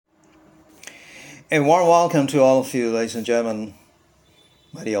A warm welcome to all of you, ladies and gentlemen,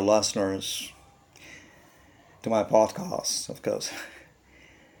 my dear listeners, to my podcast, of course.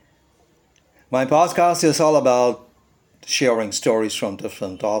 My podcast is all about sharing stories from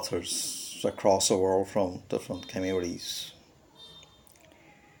different authors across the world from different communities.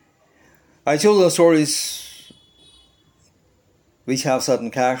 I choose the stories which have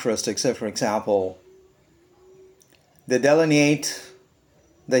certain characteristics. For example, they delineate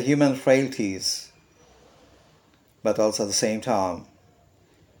the human frailties, but also at the same time,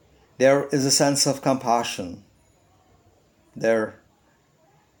 there is a sense of compassion. There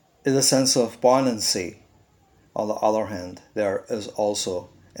is a sense of buoyancy. On the other hand, there is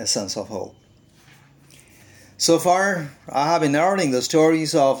also a sense of hope. So far, I have been narrating the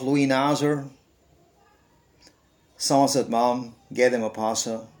stories of Louis Nasr, Somerset Maugham, Gede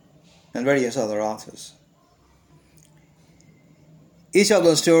Maupassant, and various other authors. Each of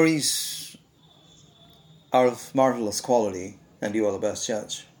the stories are of marvelous quality, and you are the best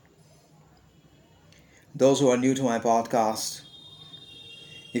judge. Those who are new to my podcast,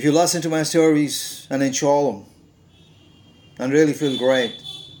 if you listen to my stories and enjoy them and really feel great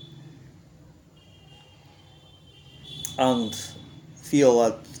and feel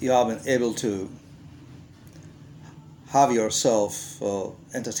that you have been able to have yourself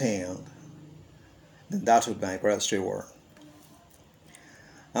entertained, then that would be my greatest reward.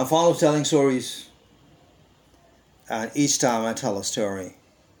 I'm fond of telling stories, and each time I tell a story,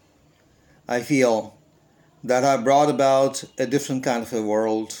 I feel that I brought about a different kind of a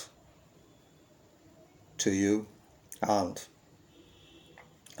world to you. And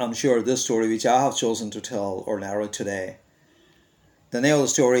I'm sure this story which I have chosen to tell or narrate today, the name of the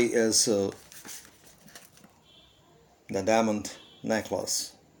story is The Diamond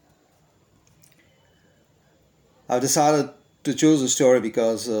Necklace. I've decided to choose the story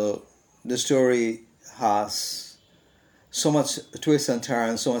because this story has so much twists and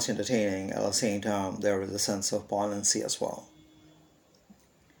turns, so much entertaining. At the same time, there is a sense of buoyancy as well.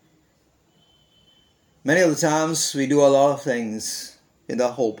 Many of the times, we do a lot of things in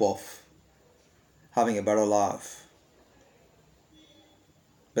the hope of having a better life.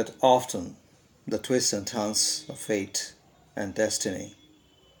 But often, the twists and turns of fate and destiny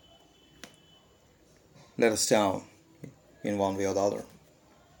let us down in one way or the other.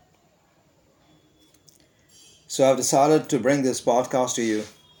 So I've decided to bring this podcast to you,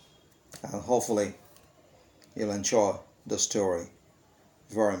 and hopefully you'll enjoy the story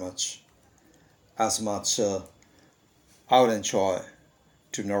very much, as much I would enjoy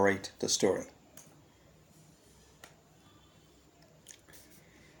to narrate the story.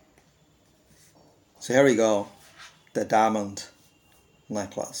 So here we go, The Diamond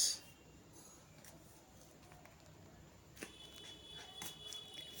Necklace.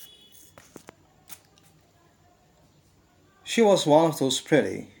 She was one of those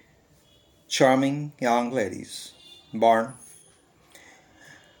pretty, charming young ladies, born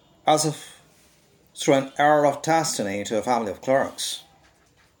as if through an error of destiny to a family of clerks.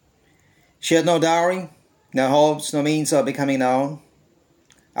 She had no dowry, no hopes, no means of becoming known,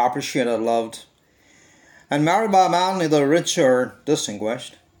 appreciated, loved, and married by a man neither rich or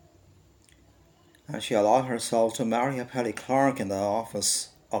distinguished. And she allowed herself to marry a petty clerk in the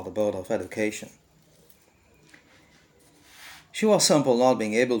office of the Board of Education. She was simple, not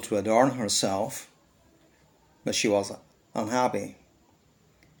being able to adorn herself, but she was unhappy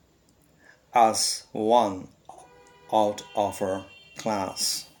as one out of her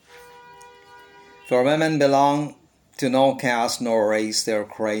class. For women belong to no caste nor race. Their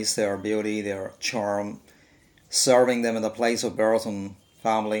grace, their beauty, their charm, serving them in the place of birth and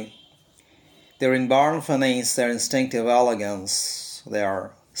family, their inborn finesse, their instinctive elegance,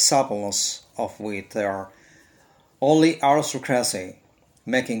 their suppleness of wit, their only aristocracy,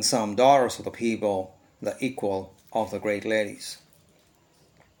 making some daughters of the people the equal of the great ladies.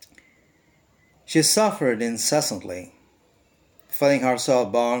 She suffered incessantly, feeling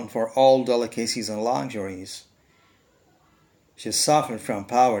herself bound for all delicacies and luxuries. She suffered from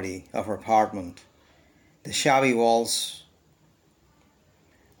poverty of her apartment, the shabby walls,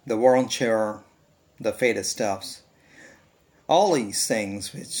 the worn chair, the faded stuffs. All these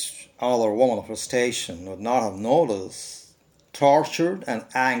things which another woman of her station would not have noticed tortured and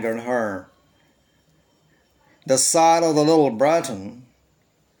angered her. The sight of the little Breton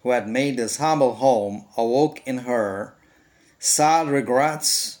who had made this humble home awoke in her sad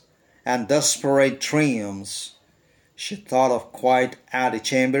regrets and desperate triumphs. She thought of quiet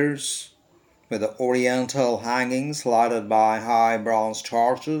antechambers with the oriental hangings lighted by high bronze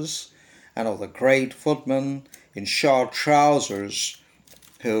torches, and of the great footman in short trousers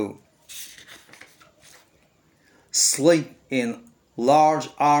who sleep in large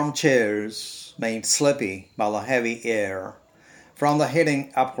armchairs made sleepy by the heavy air from the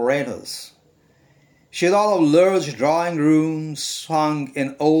heating apparatus. She thought of large drawing rooms hung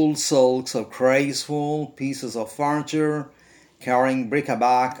in old silks of graceful pieces of furniture, carrying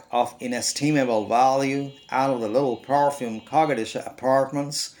bric-a-brac of inestimable value out of the little perfumed coquettish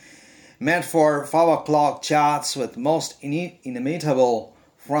apartments, meant for 5 o'clock chats with most inimitable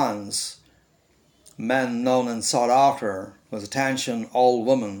friends, men known and sought after, whose attention all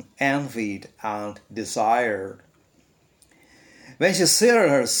women envied and desired. When she seated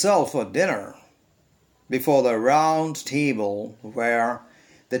herself for dinner, before the round table where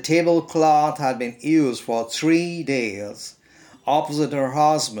the tablecloth had been used for 3 days, opposite her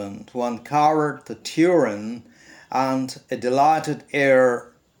husband, who uncovered the Turin and a delighted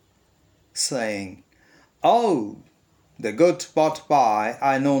air, saying, "Oh, the good but-by,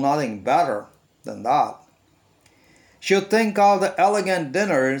 I know nothing better than that," she would think of the elegant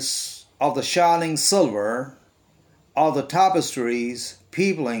dinners, of the shining silver, of the tapestries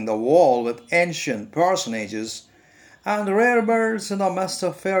peopling the wall with ancient personages, and the rare birds in the midst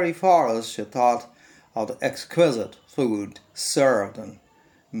of fairy forests. She thought of the exquisite food served and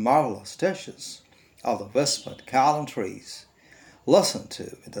marvelous dishes, of the whispered gallantries listened to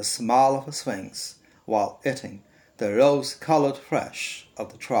with the smile of a sphinx while eating the rose-colored flesh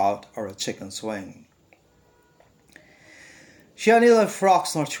of the trout or a chicken's wing. She had neither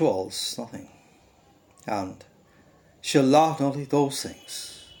frocks nor jewels, nothing, and she loved only those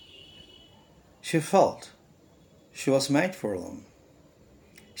things. She felt she was made for them.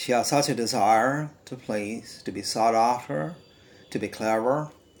 She had such a desire to please, to be sought after, to be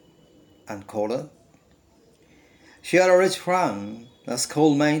clever and courted. She had a rich friend, a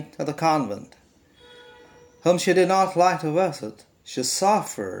schoolmate at the convent, whom she did not like to visit. She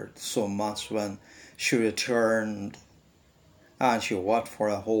suffered so much when she returned, and she wept for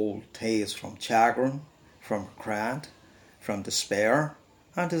a whole taste from chagrin, from regret, from despair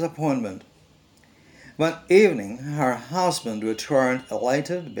and disappointment. One evening her husband returned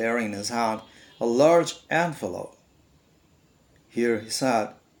elated, bearing in his hand a large envelope. "Here," he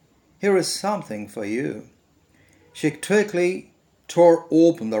said, "here is something for you." She quickly tore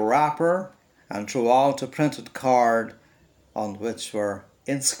open the wrapper and drew out a printed card on which were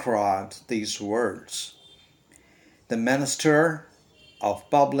inscribed these words: "The Minister of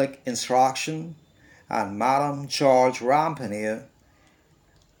Public Instruction and Madame George Ramponneau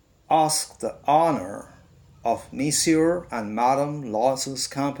ask the honour of Monsieur and Madame Lois's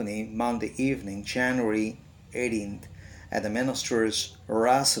company Monday evening, January 18th, at the minister's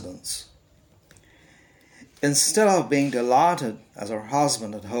residence." Instead of being delighted, as her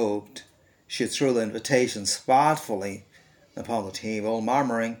husband had hoped, she threw the invitation spitefully upon the table,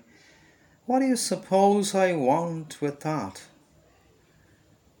 murmuring, "What do you suppose I want with that?"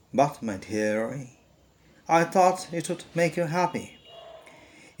 "But, my dearie, I thought it would make you happy.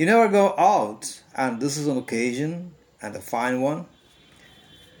 You never go out, and this is an occasion, and a fine one.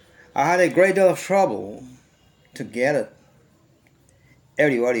 I had a great deal of trouble to get it.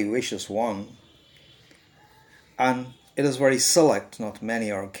 Everybody wishes one, and it is very select, not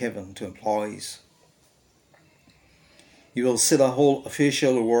many are given to employees. You will see the whole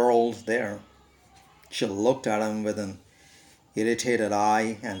official world there." She looked at him with an irritated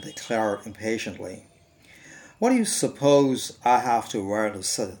eye and declared impatiently, "What do you suppose I have to wear to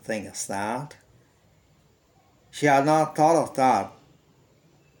such a thing as that?" She had not thought of that,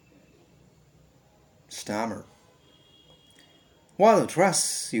 stammered. "What a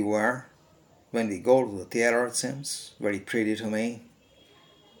dress you wear when we go to the theatre, it seems very pretty to me."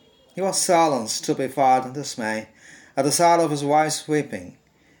 He was silent, stupefied in dismay at the sight of his wife's weeping.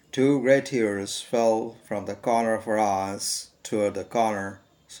 2 great tears fell from the corner of her eyes toward the corners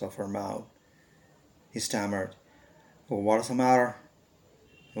of her mouth. He stammered, "Oh, what is the matter?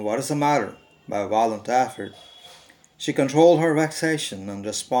 What is the matter?" By a violent effort she controlled her vexation and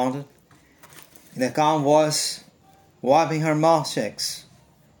responded in a calm voice, wiping her mouth cheeks,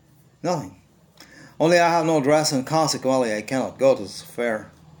 "Nothing. Only I have no dress, and consequently I cannot go to this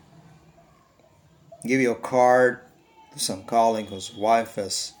fair. Give you a card to some colleague whose wife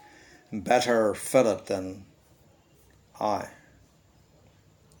is better fitted than I."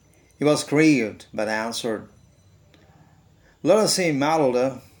 He was grieved, but answered, "Let us see,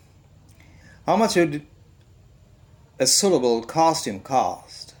 Matilda, how much would a suitable costume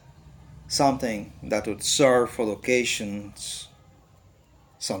cost? Something that would serve for the occasions,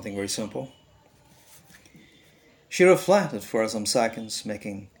 something very simple." She reflected for some seconds,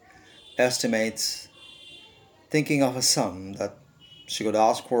 making estimates, thinking of a sum that she could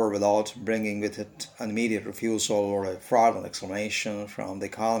ask for without bringing with it an immediate refusal or a fraudulent exclamation from the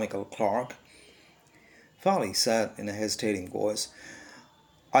economical clerk. "Well," he said in a hesitating voice,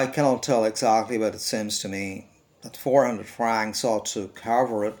 "I cannot tell exactly, but it seems to me that 400 francs ought to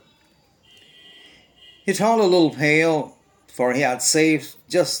cover it." He turned a little pale, for he had saved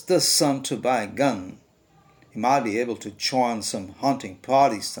just this sum to buy a gun. He might be able to join some hunting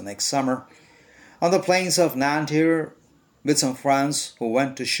parties the next summer on the plains of Nanterre with some friends who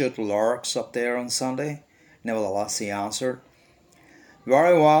went to shoot larks up there on Sunday. Nevertheless, he answered,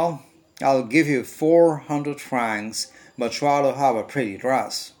 "Very well, I'll give you 400 francs, but try to have a pretty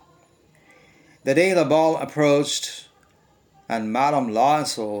dress." The day the ball approached, and Madame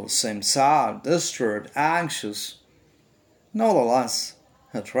Loisel seemed sad, disturbed, anxious. Nevertheless,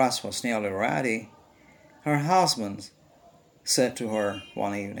 her dress was nearly ready. Her husband said to her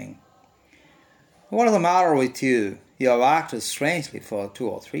one evening, "What is the matter with you? You have acted strangely for 2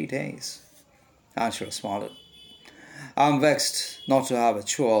 or 3 days." And she responded, "I'm vexed not to have a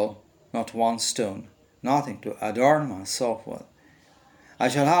jewel, not one stone, nothing to adorn myself with. I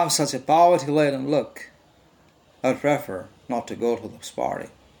shall have such a poverty-laden look. I prefer not to go to this party."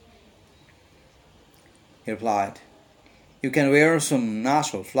 He replied, "You can wear some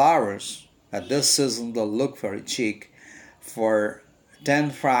natural flowers. At this season they'll look very chic. For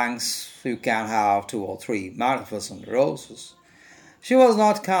 10 francs you can have 2 or 3 magnificent roses." She was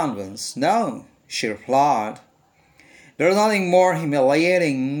not convinced. "No," she replied, "there is nothing more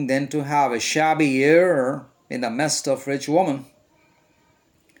humiliating than to have a shabby heir in the midst of rich women."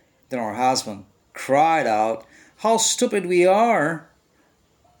 Then her husband cried out, "How stupid we are!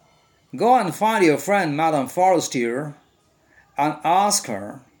 Go and find your friend Madame Forestier and ask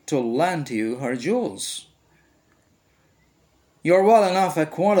her to lend you her jewels. You are well enough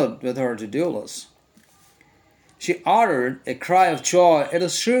acquainted with her to do this." She uttered a cry of joy. "It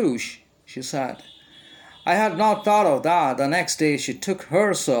is true," she said. "I had not thought of that." The next day she took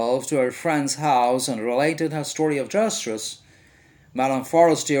herself to her friend's house and related her story of distress. Madame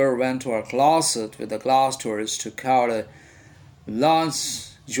Forestier went to her closet with the glass doors, took out a large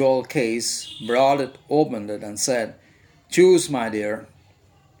jewel case, brought it, opened it, and said, "Choose, my dear."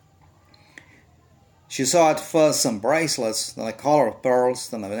 She saw at first some bracelets, then a collar of pearls,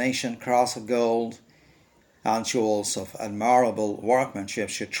 then a Venetian cross of gold, and jewels of admirable workmanship.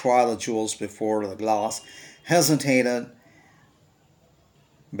 She tried the jewels before the glass, hesitated,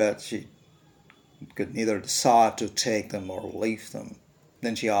 but she could neither decide to take them or leave them.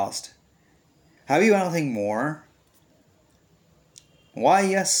 Then she asked, "Have you anything more?" "Why,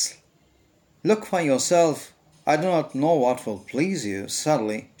 yes. Look for yourself. I do not know what will please you."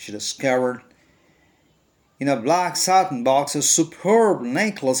 Suddenly she discovered in a black satin box a superb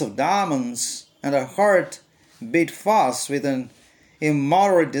necklace of diamonds, and her heart beat fast with an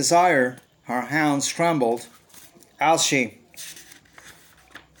immoderate desire. Her hands trembled as she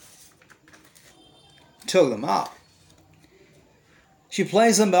took them up. She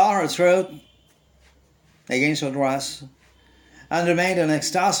placed them by her throat against her dress and remained in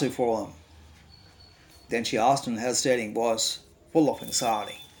ecstasy for them. Then she asked in a hesitating voice, full of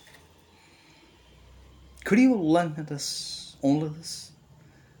anxiety, "Could you lend me this, only this?"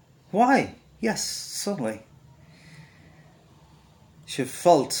 "Why, yes, certainly." She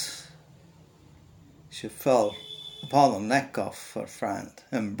fell upon the neck of her friend,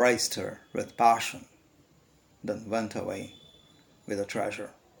 embraced her with passion, then went away with the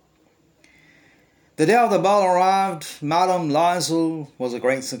treasure. The day of the ball arrived. Madame Loisel was a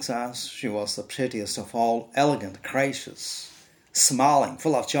great success. She was the prettiest of all, elegant, gracious, smiling,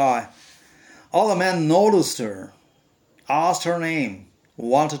 full of joy. All the men noticed her, asked her name,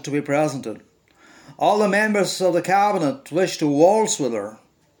 wanted to be presented. All the members of the cabinet wished to waltz with her.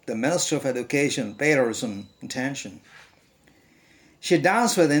 The Minister of Education paid her some attention. She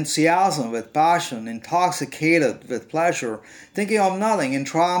danced with enthusiasm, with passion, intoxicated with pleasure, thinking of nothing, in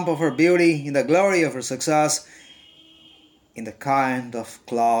triumph of her beauty, in the glory of her success, in the kind of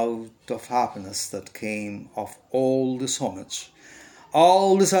cloud of happiness that came of all this homage,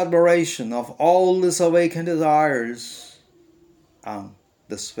 all this admiration, of all these awakened desires, and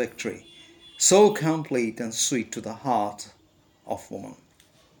this victory, so complete and sweet to the heart of woman.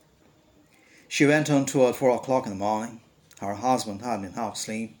 She went on tour at 4 o'clock in the morning. Her husband had been half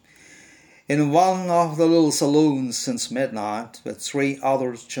asleep in one of the little saloons since midnight with 3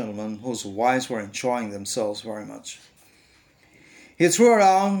 other gentlemen whose wives were enjoying themselves very much. He threw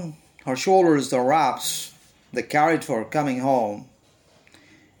around her shoulders the wraps they carried for coming home,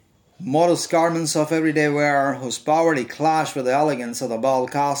 modest garments of everyday wear whose poverty clashed with the elegance of the ball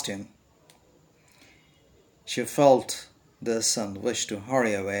costume. She felt this and wished to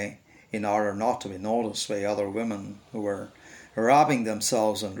hurry away in order not to be noticed by other women who were wrapping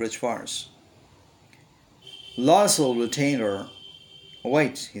themselves in rich furs. Loisel retained her.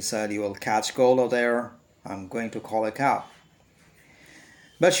 "Wait," he said, "you will catch cold out there. I'm going to call a cab."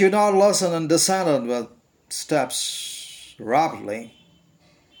 But she would not listen and descended with steps rapidly.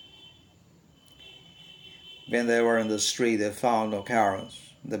 When they were in the street, they found no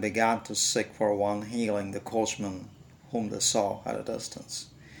carriage. They began to seek for one, hailing the coachman whom they saw at a distance.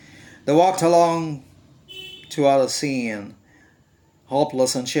 They walked along toward the sea, and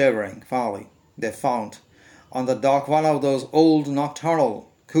hopeless and shivering, finally they found on the dock one of those old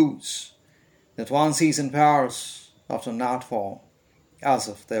nocturnal coups that one sees in Paris after nightfall, as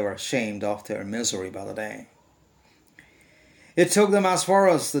if they were ashamed of their misery by the day. It took them as far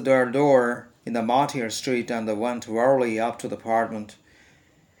as their door in the Mortier Street, and they went wearily up to the apartment.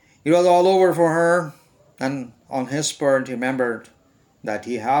 It was all over for her, and on his part he remembered that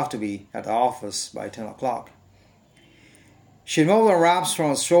he had to be at the office by 10 o'clock. She moved the wraps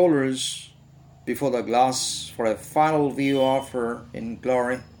from his shoulders before the glass for a final view of her in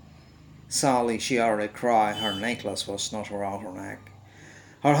glory. Suddenly she uttered a cry. Her necklace was not around her neck.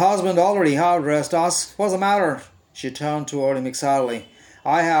 Her husband, already hard dressed, asked, "What's the matter?" She turned toward him excitedly.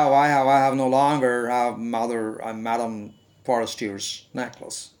 I have no longer have Madame Forestier's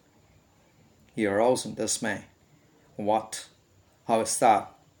necklace." He arose in dismay. "What? How is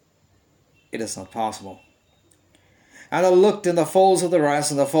that? It is not possible." And I looked in the folds of the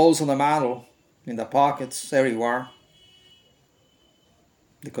dress, in the folds of the mantle, in the pockets, everywhere.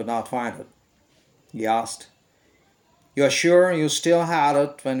 They could not find it. He asked, "You are sure you still had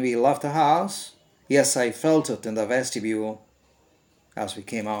it when we left the house?" "Yes, I felt it in the vestibule as we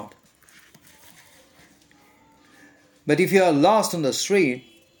came out." "But if you are lost in the street,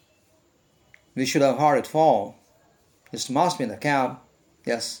 we should have heard it fall. It must be in the cab."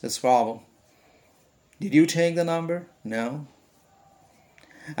 "Yes, it's probable." "Did you take the number?" "No."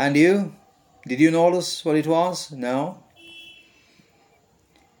 "And you? Did you notice what it was?" "No."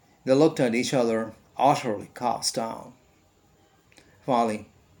 They looked at each other, utterly cast down. Finally,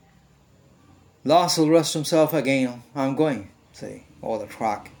 Loisel raised himself again. "I'm going," said he, "over the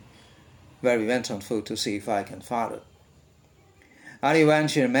track, where we went on foot, to see if I can find it." And he went.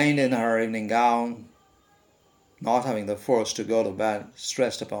 She remained in her evening gown, not having the force to go to bed,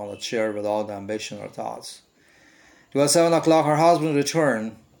 stretched upon a chair without ambition or thoughts. Toward 7 o'clock her husband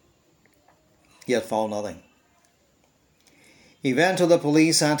returned. He had found nothing. He went to the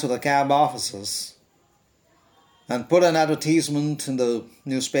police and to the cab offices and put an advertisement in the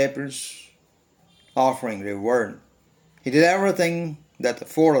newspapers offering reward. He did everything that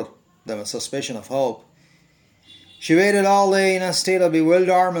afforded them a suspicion of hope. She waited all day in a state of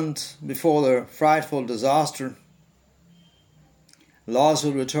bewilderment before the frightful disaster.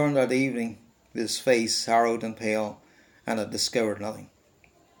 Loisel returned that evening with his face harrowed and pale, and had discovered nothing.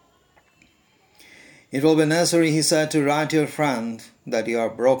 "It will be necessary," he said, "to write to your friend that you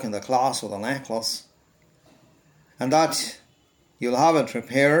have broken the clasp of the necklace, and that you'll have it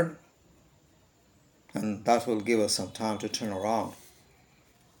repaired, and that will give us some time to turn around."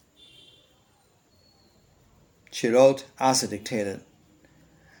 She wrote as he dictated.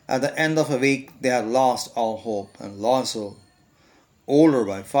 At the end of a week they had lost all hope, and Loisel, older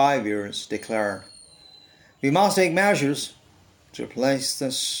by 5 years, declared, "We must take measures to replace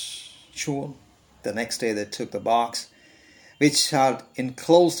this jewel." The next day they took the box, which had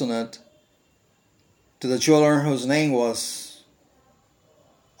enclosed in it, to the jeweler whose name was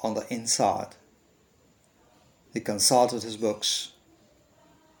on the inside. He consulted his books.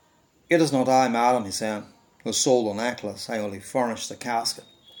 "It is not I, madam," he said, "who sold the necklace. I only furnished the casket."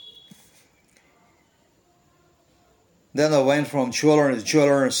 Then they went from jeweler to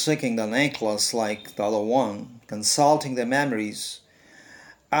jeweler, seeking the necklace like the other one, consulting their memories,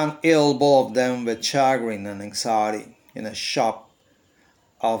 and ill both of them with chagrin and anxiety. In a shop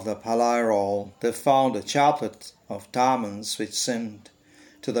of the Palais Royal they found a chaplet of diamonds which seemed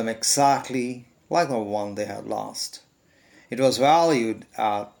to them exactly like the one they had lost. It was valued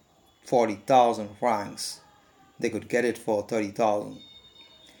at 40,000 francs. They could get it for 30,000.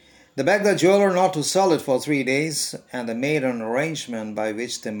 They begged the jeweler not to sell it for 3 days, and they made an arrangement by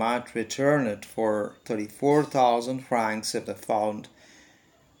which they might return it for 34,000 francs if they found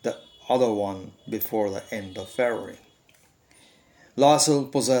the other one before the end of February.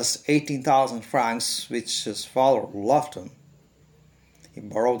 Loisel possessed 18,000 francs, which his father left him. He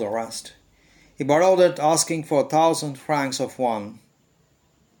borrowed the rest. He borrowed it, asking for 1,000 francs of one,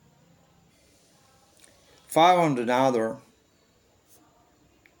 500 another,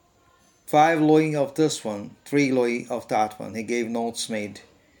 5 louis of this one, 3 louis of that one. He gave notes made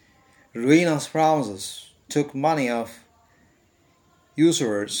ruinous promises, took money of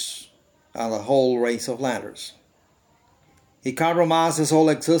usurers and a whole race of lenders. He compromised his whole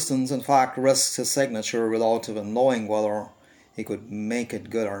existence, in fact risked his signature without even knowing whether he could make it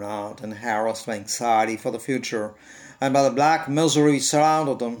good or not, and harassed by anxiety for the future, and by the black misery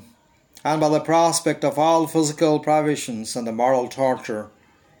surrounded him, and by the prospect of all physical privations and the moral torture,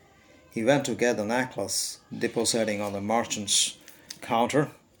 he went to get the necklace, depositing on the merchant's counter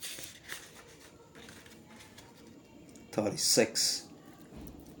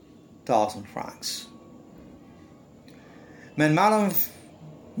 36,000 francs. When Madame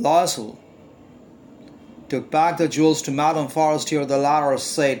Loisel took back the jewels to Madame Forestier, the latter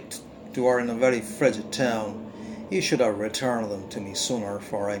said to her in a very frigid tone, "You should have returned them to me sooner,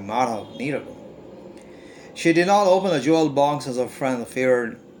 for I might have needed them." She did not open the jewel box as her friend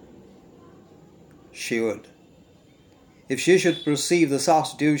feared she would. If she should perceive the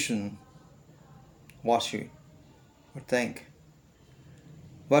substitution, what she would think?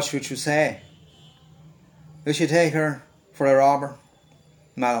 What should she say? Would she take her for a robber?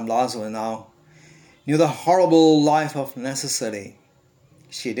 Madame Loisel now knew the horrible life of necessity.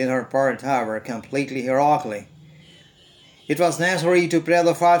 She did her part, however, completely heroically. It was necessary to pay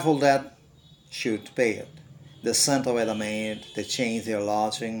the frightful debt. She would pay it. They sent away the maid, they changed their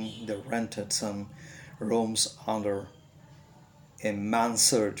lodging, they rented some rooms under a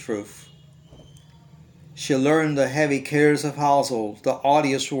mansard roof. She learned the heavy cares of household, the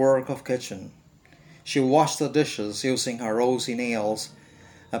odious work of kitchen. She washed the dishes, using her rosy nails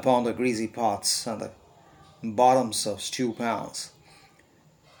upon the greasy pots and the bottoms of stew pans.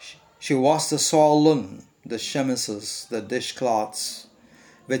 She washed the soiled linen, the chemises, the dishcloths,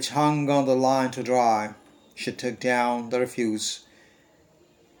 which hung on the line to dry. She took down the refuse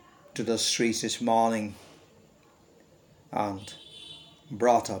to the streets each morning and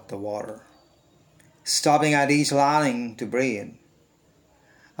brought up the water, stopping at each landing to breathe.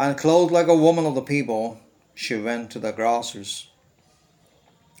 And clothed like a woman of the people, she went to the grocers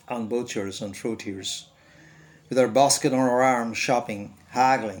and butchers and fruitiers, with her basket on her arm, shopping,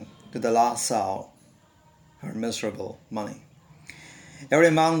 haggling to the last sou her miserable money.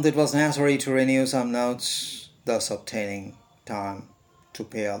 Every month it was necessary to renew some notes, thus obtaining time to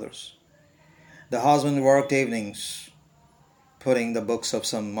pay others. The husband worked evenings, putting the books of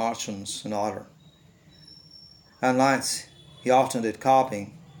some merchants in order, and nights he often did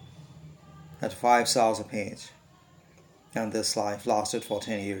copying at 5 sous a page, and this life lasted for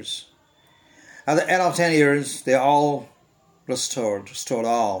 10 years. At the end of 10 years, they all restored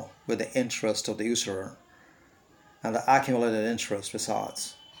all, with the interest of the usurer, and the accumulated interest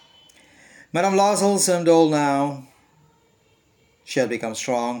besides. Madame Loisel seemed old now. She had become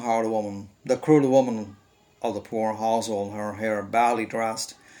strong, hard woman, the cruel woman of the poor household, her hair badly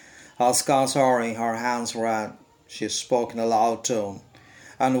dressed, her skin sorry, her hands red. She spoke in a loud tone,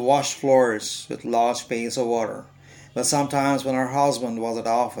 and washed floors with large pails of water. But sometimes when her husband was at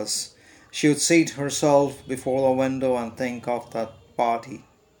office, she would seat herself before the window and think of that party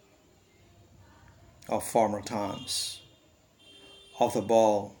of former times, of the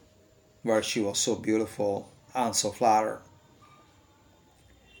ball where she was so beautiful and so flattered.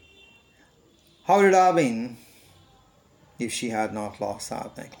 How would it have been if she had not lost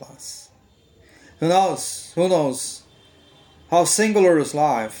that necklace? Who knows? Who knows? How singular is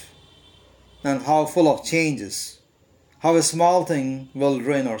life, and how full of changes. How a small thing will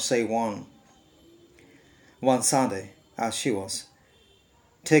ruin or save one. One Sunday, as she was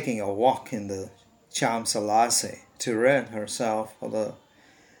taking a walk in the Champs-Élysées to rid herself of the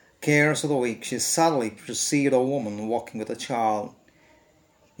cares of the week, she suddenly perceived a woman walking with a child.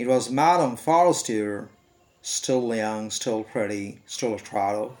 It was Madame Forestier, still young, still pretty, still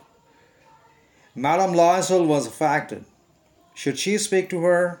attractive. Madame Loisel was affected. Should she speak to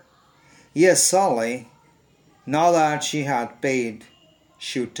her? Yes, certainly. Now that she had paid,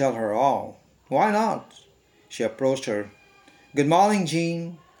 she would tell her all. Why not? She approached her. "Good morning,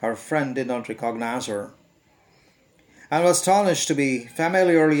 Jean." Her friend did not recognize her, and was astonished to be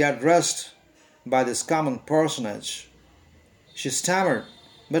familiarly addressed by this common personage. She stammered,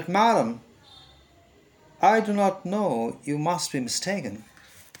 "But, madam, I do not know. You must be mistaken."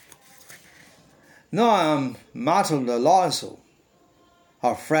 "No, I am Mathilde Loisel."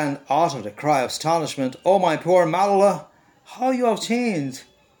 Her friend uttered a cry of astonishment. "Oh, my poor Mathilde, how you have changed!"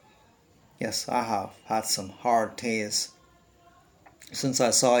 "Yes, I have had some hard days since I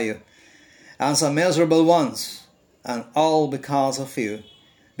saw you, and some miserable ones, and all because of you."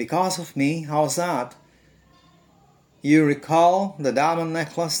 "Because of me? How's that?" You recall the diamond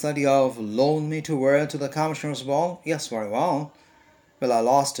necklace that you have loaned me to wear to the commissioner's ball? Yes, very well. Well, I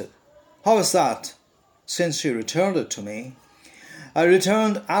lost it. How is that? Since you returned it to me. I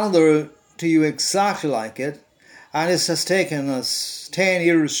returned another to you exactly like it, and it has taken us 10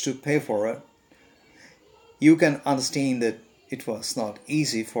 years to pay for it. You can understand that it was not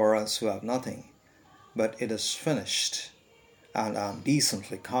easy for us who have nothing, but it is finished, and I am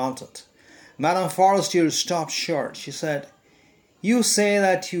decently content. Madame Forestier stopped short. She said, "You say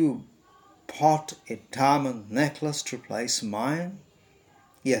that you bought a diamond necklace to replace mine?"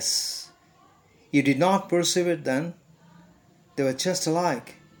 "Yes." "You did not perceive it then? They were just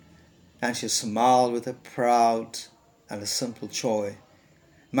alike." And she smiled with a proud and a simple joy.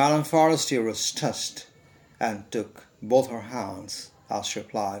 Madame Forestier was touched and took both her hands as she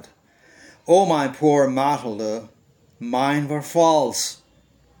replied, "Oh, my poor Matilda, mine were false.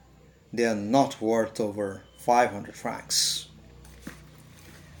 They are not worth over 500 francs.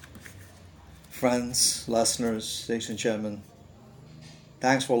 Friends, listeners, ladies and gentlemen,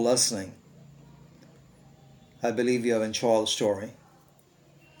 thanks for listening. I believe you have enjoyed the story.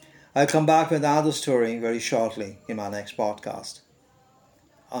 I'll come back with another story very shortly in my next podcast.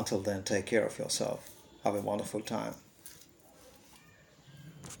 Until then, take care of yourself. Have a wonderful time.